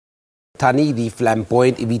Tannie, the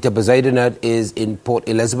flamboyant Evita Bezuidenhout, is in Port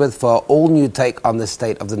Elizabeth for an all-new take on the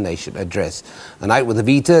State of the Nation address. A Night with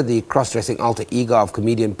Evita, the cross-dressing alter ego of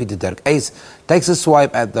comedian Pieter-Dirk Uys, takes a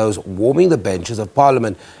swipe at those warming the benches of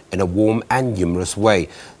Parliament in a warm and humorous way.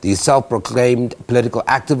 The self-proclaimed political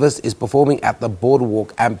activist is performing at the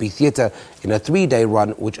Boardwalk Amphitheatre in a 3-day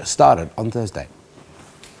run which started on Thursday.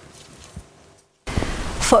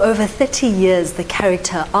 For over 30 years, the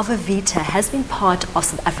character of Evita has been part of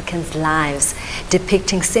South Africans' lives,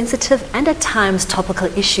 depicting sensitive and at times topical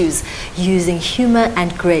issues using humour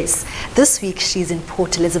and grace. This week, she's in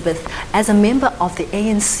Port Elizabeth as a member of the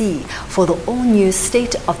ANC for the all-new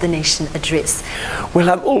State of the Nation address. Well,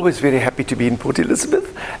 I'm always very happy to be in Port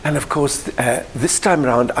Elizabeth, and of course, this time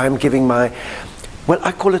around, I'm giving my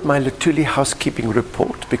I call it my Luthuli housekeeping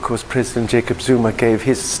report, because President Jacob Zuma gave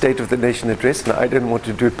his State of the Nation address and I didn't want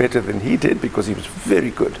to do it better than he did because he was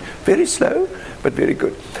very good. Very slow, but very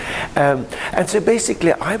good. And so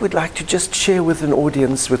basically I would like to just share with an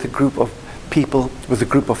audience, with a group of people, with a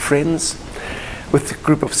group of friends, with a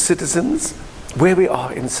group of citizens, where we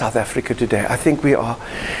are in South Africa today. I think we are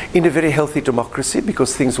in a very healthy democracy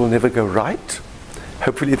because things will never go right.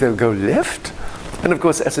 Hopefully they'll go left. And of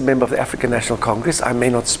course, as a member of the African National Congress, I may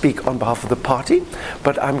not speak on behalf of the party,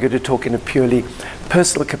 but I'm going to talk in a purely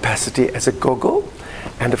personal capacity as a gogo,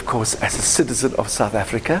 and of course, as a citizen of South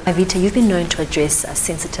Africa. Evita, you've been known to address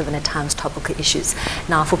sensitive and at times topical issues.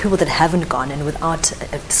 Now, for people that haven't gone, and without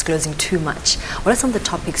disclosing too much, what are some of the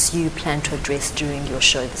topics you plan to address during your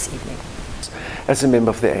show this evening? As a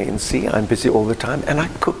member of the ANC, I'm busy all the time, and I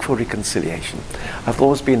cook for reconciliation. I've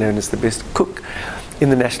always been known as the best cook in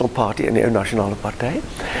the National Party and the Nationale Partij.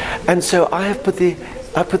 And so I have put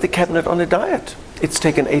the cabinet on a diet. It's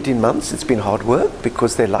taken 18 months. It's been hard work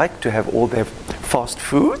because they like to have all their fast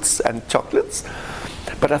foods and chocolates.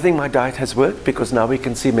 But I think my diet has worked because now we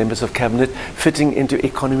can see members of cabinet fitting into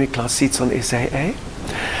economy class seats on SAA.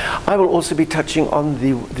 I will also be touching on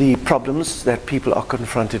the problems that people are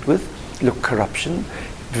confronted with. Look, corruption,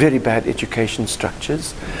 very bad education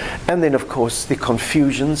structures, and then of course the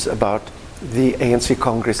confusions about the ANC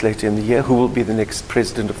Congress later in the year, who will be the next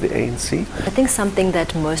president of the ANC. I think something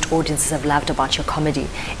that most audiences have loved about your comedy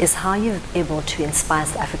is how you're able to inspire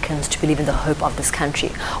South Africans to believe in the hope of this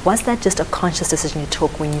country. Was that just a conscious decision you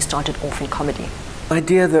took when you started off in comedy? The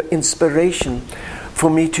the inspiration for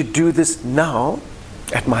me to do this now,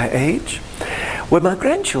 at my age, were my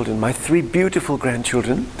grandchildren, my 3 beautiful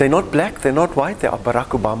grandchildren. They're not black, they're not white, they are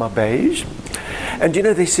Barack Obama beige. And you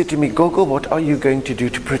know, they said to me, Gogo, what are you going to do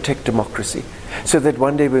to protect democracy? So that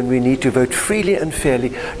one day when we need to vote freely and fairly,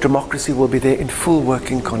 democracy will be there in full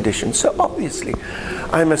working condition. So obviously,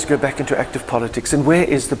 I must go back into active politics. And where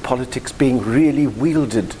is the politics being really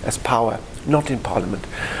wielded as power? Not in Parliament.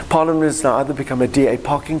 Parliament has now either become a DA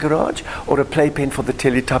parking garage or a playpen for the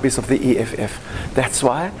Teletubbies of the EFF. That's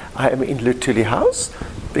why I am in Luthuli House,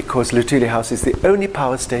 because Luthuli House is the only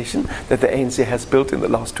power station that the ANC has built in the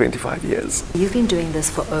last 25 years. You've been doing this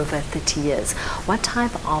for over 30 years. What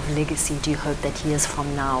type of legacy do you hope that years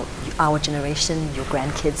from now, our generation, your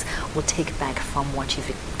grandkids, will take back from what you've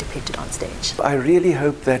depicted on stage? I really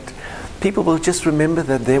hope that people will just remember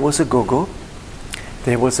that there was a gogo,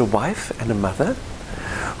 there was a wife and a mother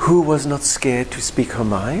who was not scared to speak her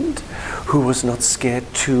mind, who was not scared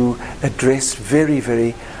to address very,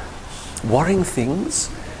 very worrying things,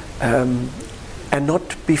 and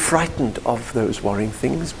not be frightened of those worrying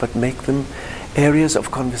things, but make them areas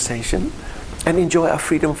of conversation and enjoy our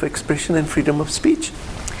freedom of expression and freedom of speech.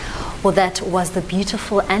 Well, that was the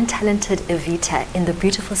beautiful and talented Evita in the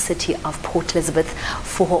beautiful city of Port Elizabeth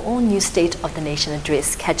for her all-new State of the Nation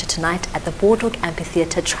address. Catch her tonight at the Boardwalk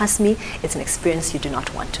Amphitheatre. Trust me, it's an experience you do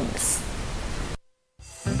not want to miss.